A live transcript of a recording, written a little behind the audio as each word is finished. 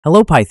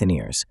Hello,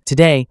 Pythoneers.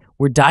 Today,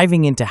 we're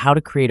diving into how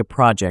to create a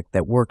project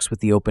that works with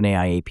the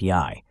OpenAI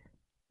API,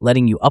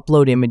 letting you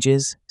upload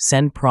images,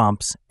 send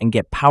prompts, and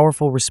get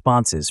powerful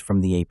responses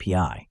from the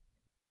API.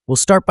 We'll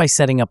start by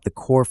setting up the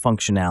core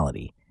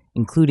functionality,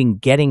 including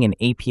getting an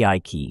API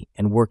key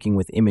and working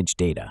with image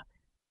data.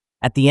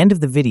 At the end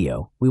of the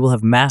video, we will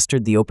have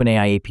mastered the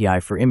OpenAI API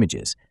for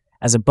images.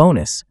 As a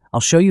bonus, I'll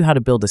show you how to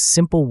build a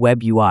simple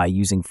web UI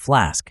using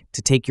Flask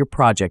to take your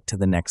project to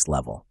the next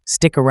level.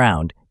 Stick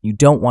around, you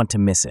don't want to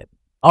miss it.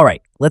 All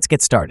right, let's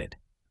get started.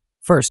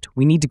 First,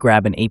 we need to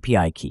grab an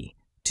API key.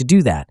 To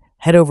do that,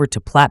 head over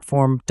to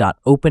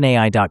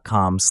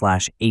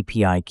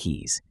platform.openai.com/API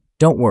keys.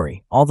 Don't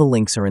worry, all the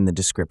links are in the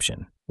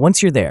description.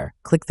 Once you're there,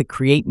 click the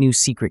Create New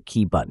Secret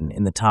Key button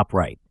in the top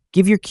right.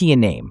 Give your key a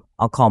name.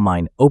 I'll call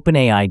mine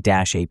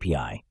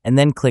OpenAI-API, and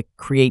then click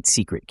Create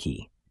Secret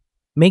Key.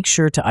 Make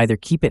sure to either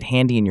keep it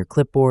handy in your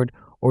clipboard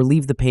or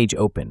leave the page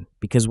open,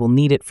 because we'll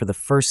need it for the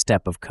first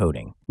step of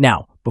coding.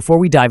 Now, before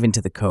we dive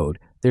into the code,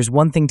 there's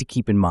one thing to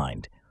keep in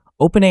mind.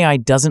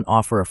 OpenAI doesn't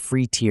offer a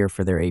free tier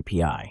for their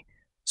API,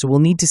 so we'll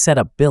need to set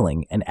up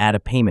billing and add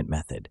a payment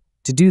method.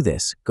 To do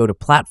this, go to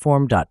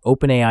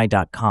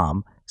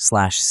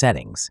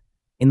platform.openai.com/settings.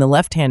 In the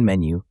left-hand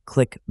menu,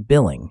 click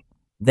Billing,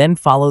 then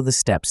follow the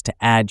steps to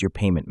add your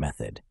payment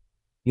method.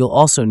 You'll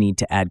also need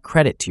to add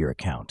credit to your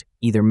account,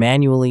 either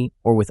manually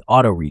or with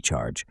auto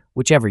recharge,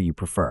 whichever you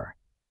prefer.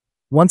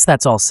 Once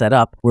that's all set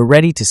up, we're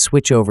ready to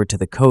switch over to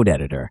the code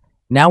editor.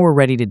 Now we're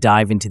ready to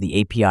dive into the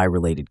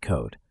API-related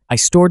code. I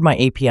stored my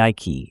API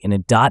key in a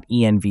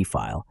 .env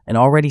file and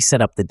already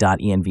set up the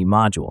 .env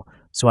module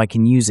so I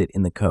can use it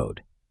in the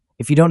code.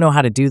 If you don't know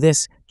how to do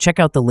this, check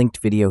out the linked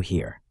video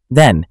here.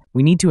 Then,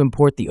 we need to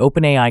import the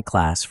OpenAI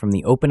class from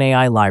the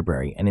OpenAI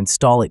library and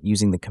install it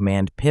using the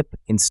command pip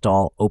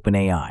install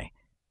OpenAI.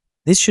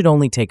 This should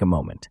only take a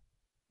moment.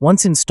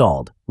 Once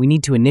installed, we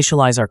need to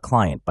initialize our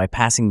client by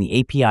passing the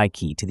API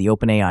key to the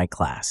OpenAI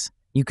class.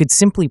 You could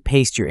simply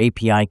paste your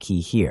API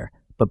key here,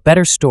 but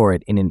better store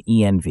it in an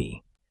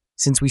env.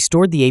 Since we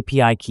stored the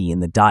API key in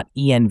the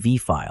 .env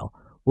file,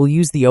 we'll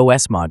use the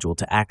OS module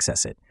to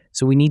access it,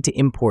 so we need to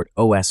import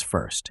OS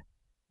first.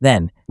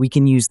 Then, we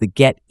can use the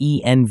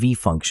getEnv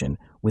function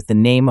with the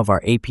name of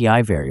our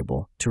API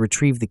variable to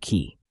retrieve the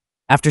key.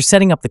 After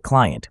setting up the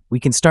client, we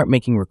can start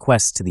making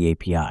requests to the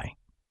API.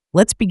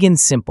 Let's begin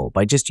simple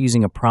by just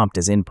using a prompt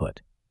as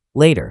input.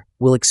 Later,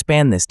 we'll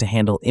expand this to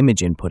handle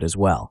image input as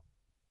well.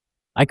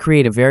 I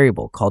create a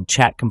variable called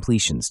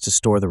chatCompletions to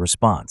store the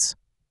response.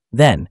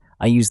 Then,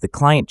 I use the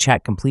client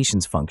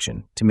chatCompletions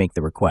function to make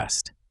the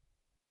request.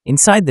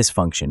 Inside this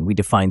function, we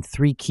define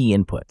three key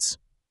inputs.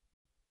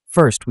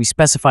 First, we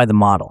specify the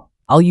model.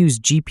 I'll use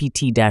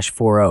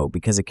GPT4o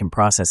because it can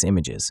process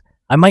images.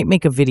 I might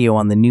make a video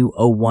on the new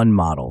O1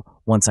 model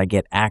once I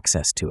get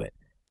access to it.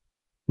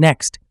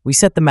 Next, we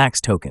set the max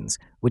tokens,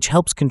 which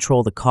helps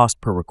control the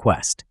cost per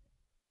request.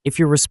 If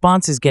your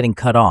response is getting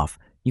cut off,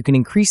 you can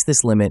increase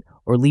this limit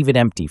or leave it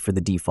empty for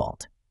the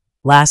default.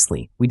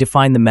 Lastly, we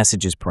define the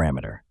messages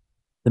parameter.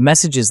 The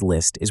messages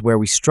list is where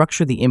we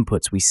structure the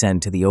inputs we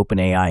send to the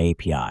OpenAI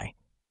API.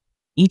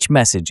 Each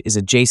message is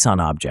a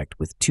JSON object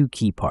with two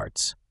key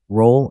parts,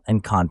 role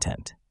and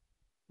content.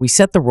 We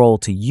set the role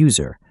to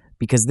user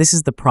because this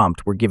is the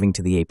prompt we're giving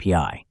to the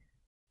API.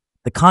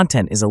 The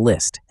content is a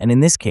list, and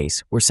in this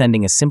case, we're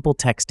sending a simple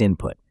text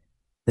input.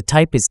 The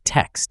type is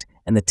text,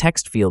 and the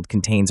text field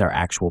contains our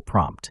actual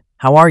prompt.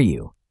 How are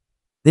you?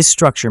 This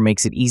structure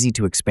makes it easy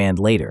to expand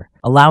later,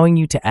 allowing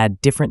you to add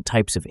different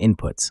types of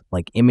inputs,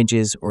 like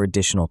images or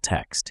additional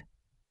text.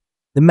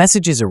 The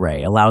messages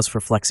array allows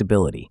for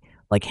flexibility,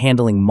 like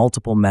handling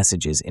multiple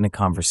messages in a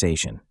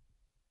conversation.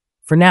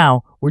 For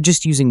now, we're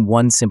just using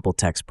one simple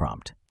text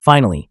prompt.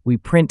 Finally, we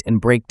print and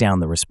break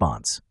down the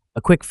response.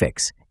 A quick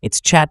fix,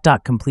 it's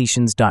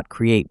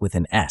chat.completions.create with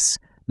an S,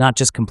 not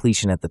just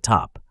completion at the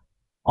top.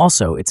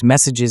 Also, it's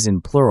messages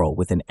in plural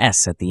with an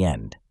S at the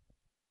end.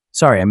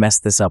 Sorry, I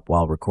messed this up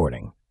while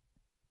recording.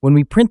 When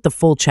we print the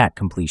full chat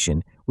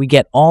completion, we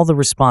get all the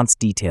response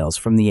details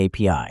from the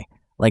API,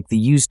 like the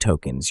use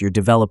tokens, your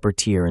developer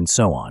tier, and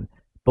so on,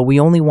 but we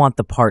only want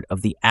the part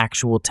of the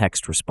actual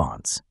text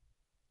response.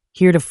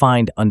 Here to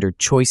find under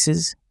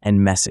Choices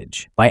and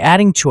Message. By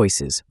adding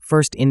choices,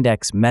 first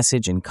index,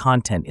 message, and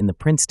content in the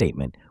print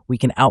statement, we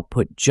can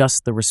output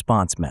just the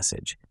response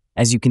message.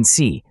 As you can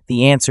see,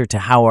 the answer to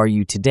how are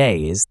you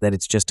today is that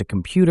it's just a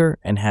computer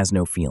and has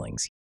no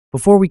feelings.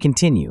 Before we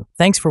continue,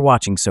 thanks for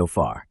watching so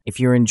far. If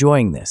you're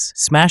enjoying this,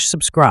 smash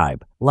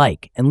subscribe,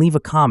 like, and leave a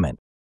comment.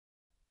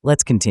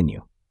 Let's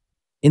continue.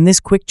 In this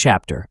quick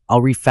chapter,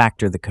 I'll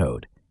refactor the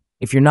code.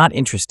 If you're not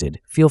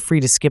interested, feel free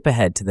to skip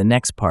ahead to the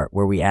next part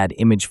where we add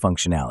image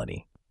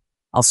functionality.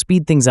 I'll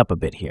speed things up a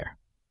bit here.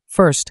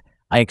 First,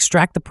 I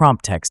extract the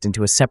prompt text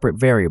into a separate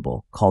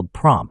variable called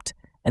prompt,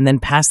 and then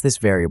pass this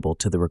variable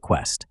to the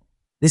request.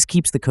 This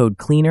keeps the code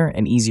cleaner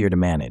and easier to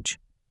manage.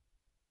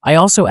 I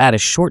also add a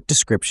short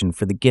description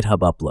for the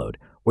GitHub upload,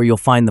 where you'll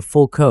find the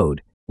full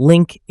code.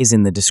 Link is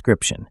in the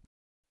description.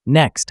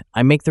 Next,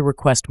 I make the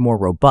request more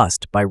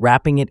robust by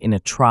wrapping it in a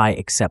try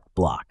except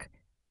block.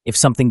 If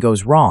something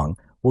goes wrong,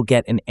 we'll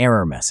get an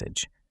error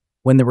message.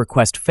 When the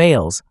request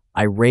fails,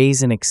 I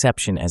raise an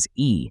exception as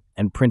E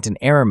and print an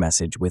error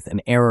message with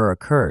an error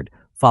occurred,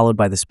 followed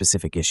by the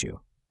specific issue.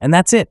 And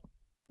that's it.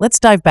 Let's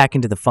dive back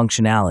into the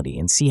functionality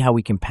and see how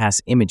we can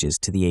pass images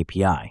to the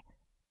API.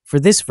 For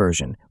this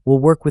version, we'll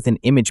work with an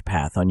image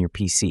path on your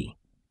PC.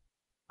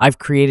 I've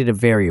created a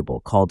variable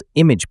called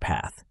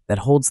imagePath that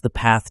holds the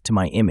path to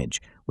my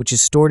image, which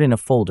is stored in a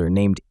folder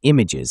named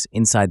Images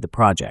inside the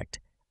project,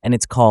 and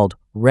it's called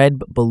Red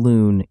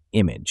Balloon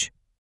Image.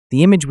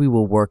 The image we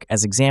will work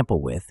as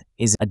example with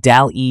is a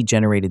DALL-E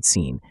generated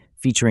scene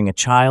featuring a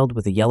child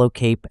with a yellow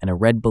cape and a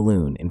red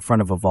balloon in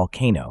front of a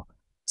volcano.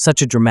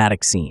 Such a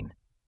dramatic scene.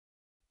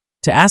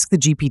 To ask the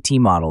GPT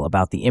model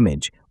about the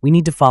image, we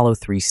need to follow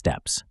 3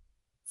 steps.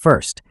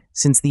 First,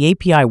 since the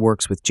API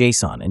works with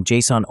JSON and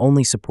JSON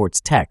only supports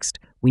text,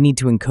 we need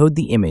to encode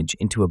the image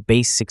into a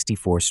base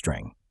 64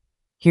 string.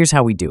 Here's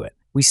how we do it.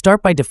 We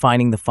start by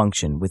defining the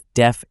function with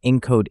def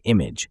encode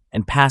image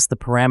and pass the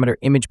parameter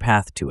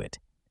imagePath to it.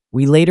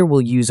 We later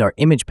will use our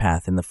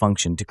imagePath in the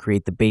function to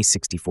create the base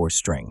 64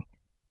 string.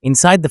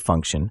 Inside the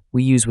function,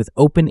 we use with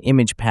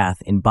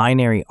OpenImagePath in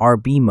binary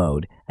RB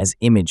mode as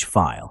image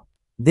file.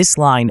 This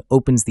line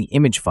opens the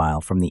image file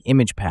from the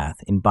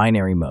imagePath in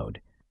binary mode.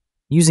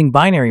 Using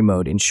binary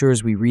mode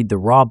ensures we read the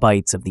raw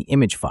bytes of the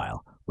image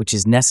file, which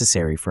is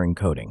necessary for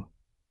encoding.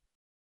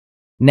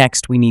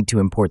 Next, we need to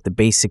import the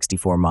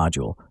base64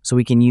 module so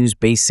we can use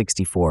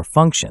base64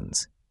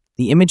 functions.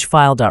 The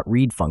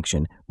imagefile.read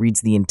function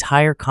reads the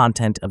entire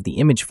content of the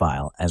image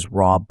file as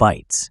raw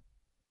bytes.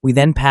 We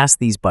then pass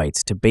these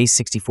bytes to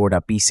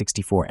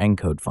base64.b64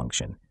 encode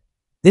function.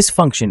 This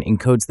function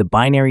encodes the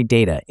binary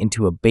data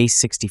into a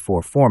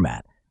base64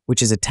 format,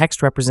 which is a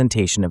text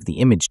representation of the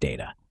image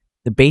data.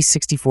 The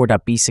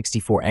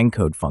base64.b64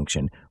 encode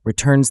function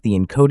returns the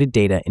encoded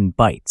data in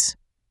bytes.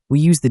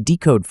 We use the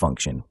decode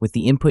function with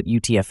the input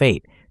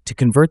UTF-8 to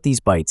convert these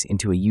bytes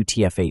into a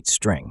UTF-8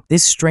 string.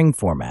 This string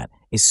format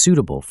is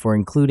suitable for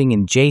including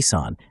in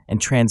JSON and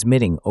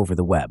transmitting over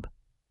the web.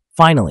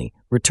 Finally,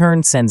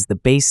 return sends the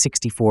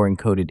base64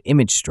 encoded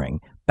image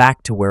string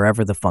back to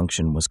wherever the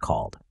function was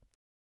called.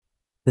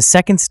 The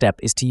second step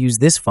is to use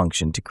this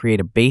function to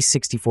create a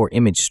base64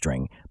 image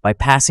string by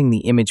passing the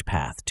image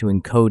path to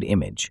encode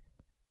image.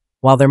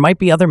 While there might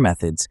be other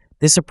methods,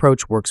 this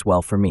approach works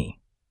well for me.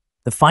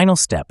 The final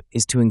step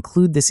is to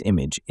include this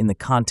image in the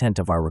content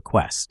of our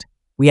request.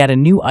 We add a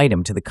new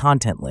item to the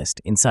content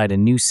list inside a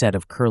new set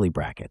of curly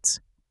brackets.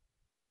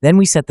 Then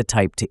we set the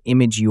type to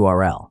image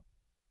URL.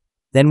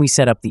 Then we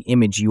set up the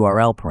image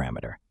URL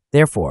parameter.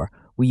 Therefore,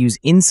 we use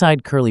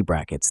inside curly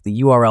brackets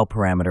the URL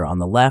parameter on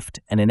the left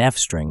and an F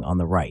string on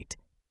the right.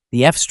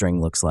 The F string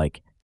looks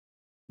like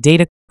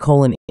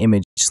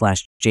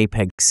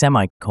data::image/JPEG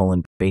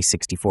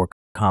base64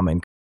 comma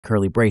and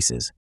curly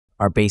braces,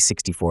 our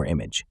base64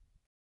 image.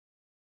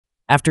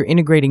 After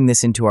integrating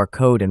this into our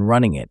code and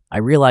running it, I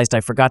realized I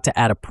forgot to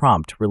add a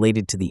prompt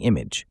related to the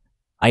image.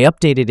 I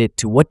updated it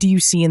to "What do you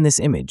see in this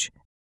image?"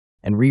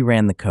 and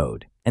reran the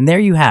code. And there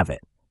you have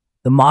it.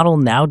 The model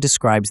now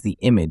describes the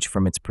image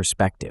from its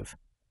perspective.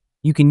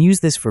 You can use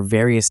this for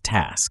various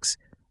tasks,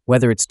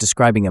 whether it's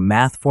describing a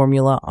math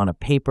formula on a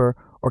paper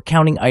or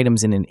counting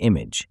items in an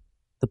image.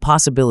 The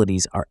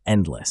possibilities are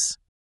endless.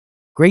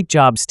 Great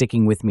job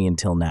sticking with me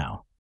until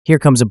now. Here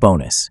comes a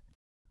bonus.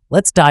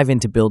 Let's dive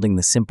into building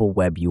the simple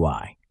web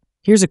UI.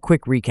 Here's a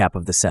quick recap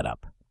of the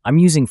setup. I'm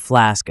using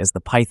Flask as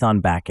the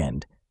Python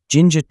backend,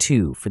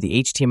 Jinja2 for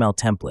the HTML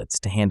templates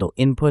to handle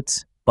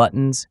inputs,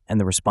 buttons, and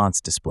the response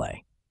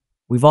display.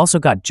 We've also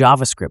got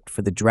JavaScript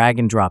for the drag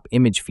and drop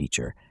image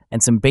feature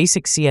and some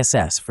basic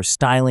CSS for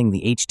styling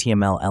the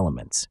HTML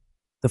elements.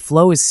 The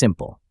flow is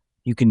simple.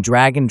 You can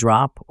drag and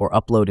drop or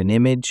upload an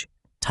image,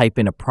 type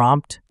in a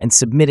prompt, and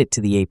submit it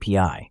to the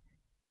API.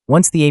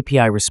 Once the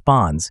API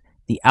responds,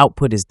 the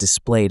output is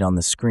displayed on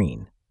the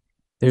screen.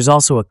 There's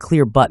also a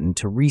clear button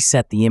to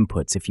reset the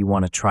inputs if you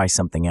want to try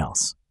something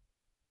else.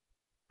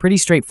 Pretty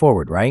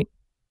straightforward, right?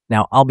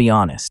 Now, I'll be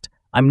honest,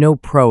 I'm no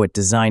pro at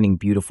designing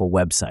beautiful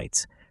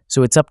websites,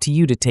 so it's up to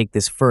you to take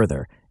this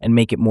further and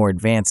make it more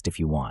advanced if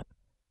you want.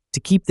 To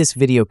keep this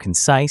video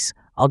concise,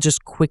 I'll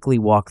just quickly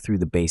walk through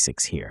the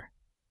basics here.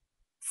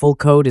 Full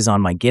code is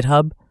on my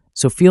GitHub,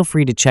 so feel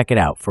free to check it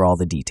out for all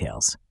the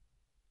details.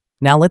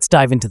 Now let's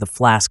dive into the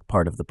Flask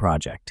part of the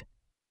project.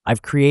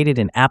 I've created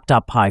an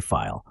app.py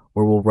file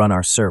where we'll run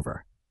our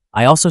server.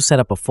 I also set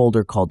up a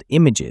folder called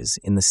Images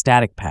in the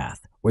static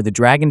path where the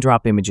drag and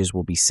drop images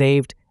will be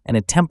saved and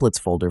a templates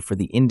folder for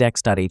the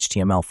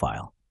index.html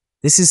file.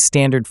 This is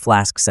standard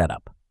Flask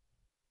setup.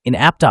 In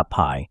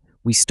app.py,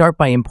 we start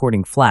by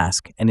importing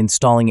Flask and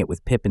installing it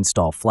with pip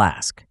install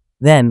Flask.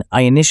 Then,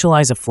 I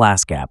initialize a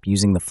Flask app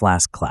using the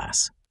Flask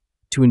class.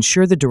 To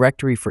ensure the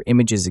directory for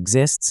images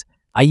exists,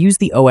 I use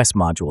the OS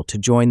module to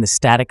join the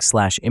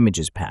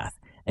static/images path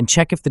and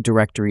check if the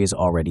directory is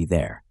already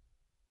there.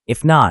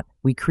 If not,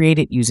 we create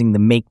it using the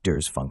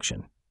makeDirs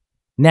function.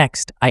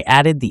 Next, I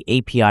added the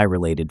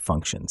API-related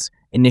functions,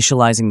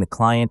 initializing the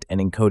client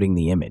and encoding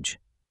the image.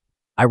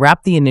 I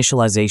wrap the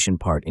initialization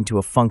part into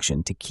a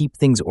function to keep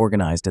things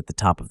organized at the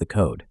top of the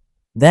code.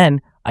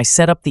 Then, I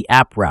set up the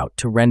app route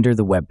to render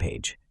the web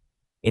page.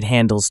 It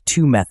handles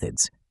two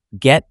methods: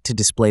 get to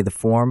display the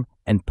form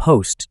and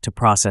post to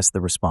process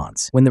the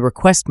response. When the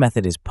request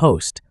method is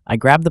post, I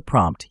grab the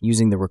prompt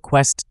using the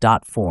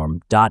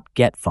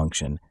request.form.get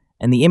function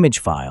and the image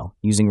file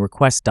using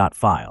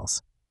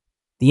request.files.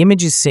 The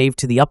image is saved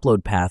to the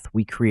upload path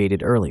we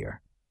created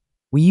earlier.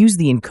 We use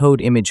the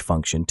encode image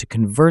function to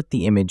convert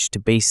the image to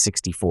base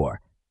 64,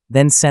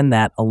 then send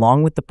that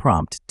along with the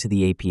prompt to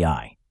the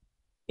API.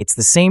 It's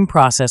the same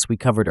process we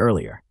covered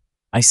earlier.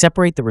 I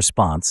separate the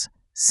response,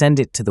 send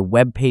it to the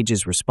web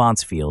page's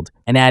response field,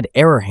 and add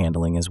error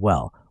handling as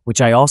well,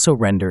 which I also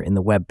render in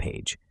the web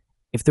page.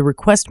 If the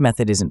request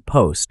method isn't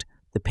post,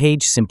 the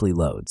page simply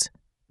loads.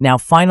 Now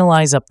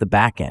finalize up the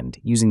backend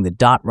using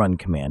the .run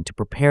command to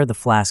prepare the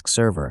Flask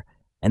server,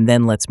 and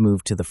then let's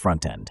move to the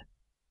front end.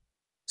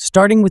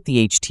 Starting with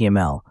the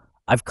HTML,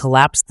 I've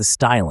collapsed the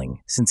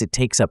styling since it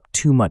takes up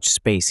too much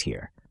space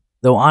here,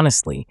 though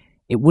honestly,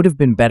 it would have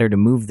been better to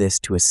move this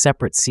to a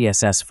separate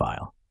CSS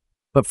file.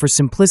 But for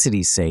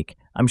simplicity's sake,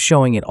 I'm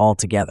showing it all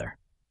together.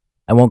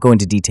 I won't go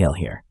into detail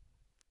here.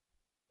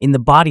 In the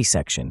body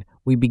section,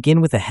 we begin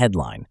with a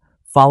headline,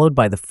 followed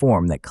by the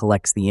form that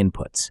collects the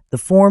inputs. The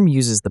form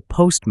uses the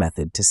post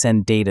method to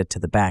send data to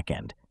the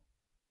backend.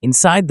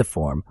 Inside the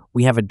form,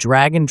 we have a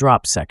drag and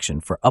drop section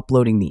for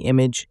uploading the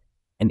image,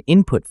 an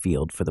input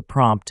field for the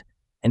prompt,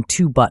 and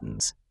two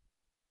buttons.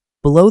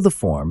 Below the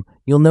form,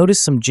 you'll notice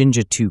some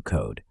Jinja 2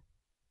 code.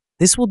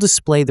 This will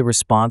display the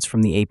response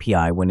from the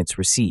API when it's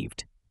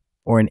received,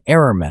 or an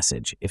error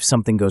message if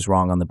something goes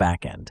wrong on the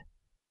backend.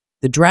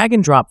 The drag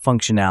and drop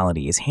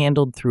functionality is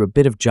handled through a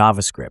bit of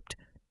JavaScript.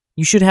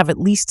 You should have at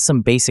least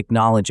some basic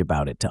knowledge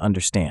about it to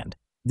understand.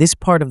 This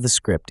part of the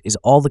script is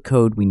all the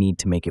code we need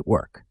to make it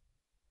work.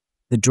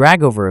 The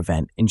drag over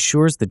event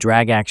ensures the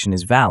drag action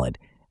is valid,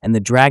 and the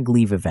drag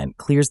leave event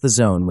clears the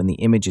zone when the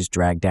image is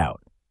dragged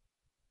out.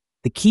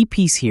 The key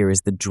piece here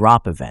is the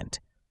drop event,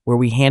 where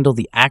we handle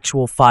the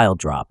actual file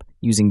drop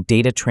using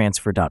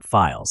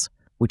datatransfer.files,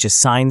 which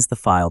assigns the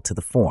file to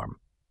the form.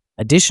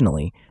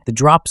 Additionally, the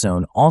drop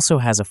zone also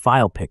has a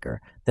file picker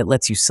that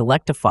lets you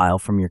select a file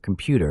from your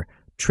computer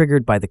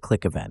triggered by the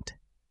click event.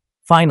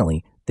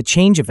 Finally, the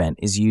change event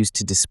is used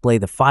to display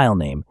the file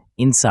name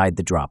inside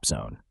the drop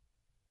zone.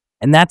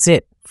 And that's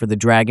it for the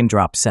drag and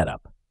drop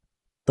setup.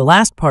 The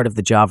last part of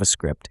the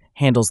JavaScript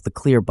handles the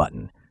clear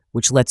button,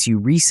 which lets you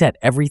reset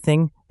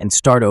everything and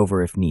start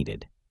over if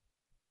needed.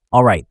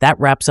 All right, that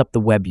wraps up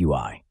the web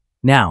UI.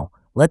 Now,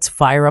 let's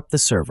fire up the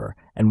server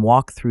and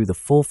walk through the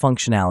full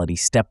functionality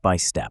step by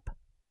step.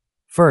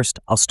 First,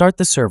 I'll start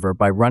the server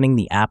by running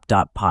the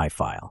app.py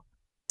file.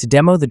 To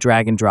demo the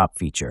drag and drop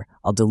feature,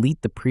 I'll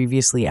delete the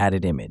previously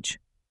added image.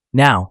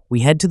 Now, we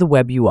head to the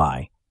web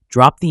UI,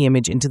 drop the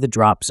image into the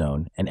drop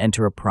zone, and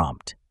enter a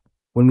prompt.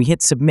 When we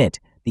hit submit,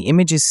 the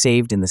image is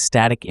saved in the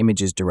static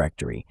images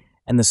directory,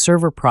 and the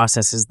server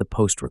processes the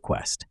post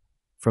request.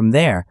 From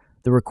there,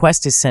 the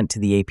request is sent to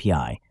the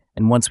API,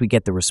 and once we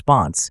get the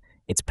response,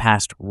 it's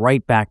passed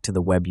right back to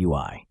the web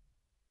UI.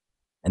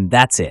 And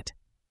that's it.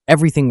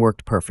 Everything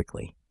worked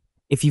perfectly.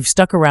 If you've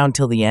stuck around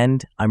till the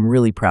end, I'm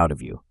really proud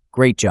of you.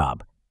 Great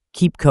job.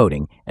 Keep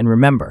coding, and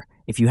remember,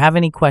 if you have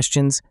any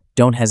questions,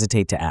 don't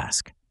hesitate to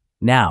ask.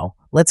 Now,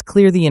 let's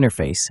clear the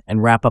interface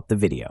and wrap up the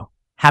video.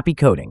 Happy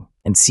coding,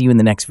 and see you in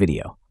the next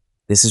video.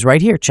 This is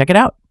right here. Check it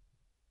out.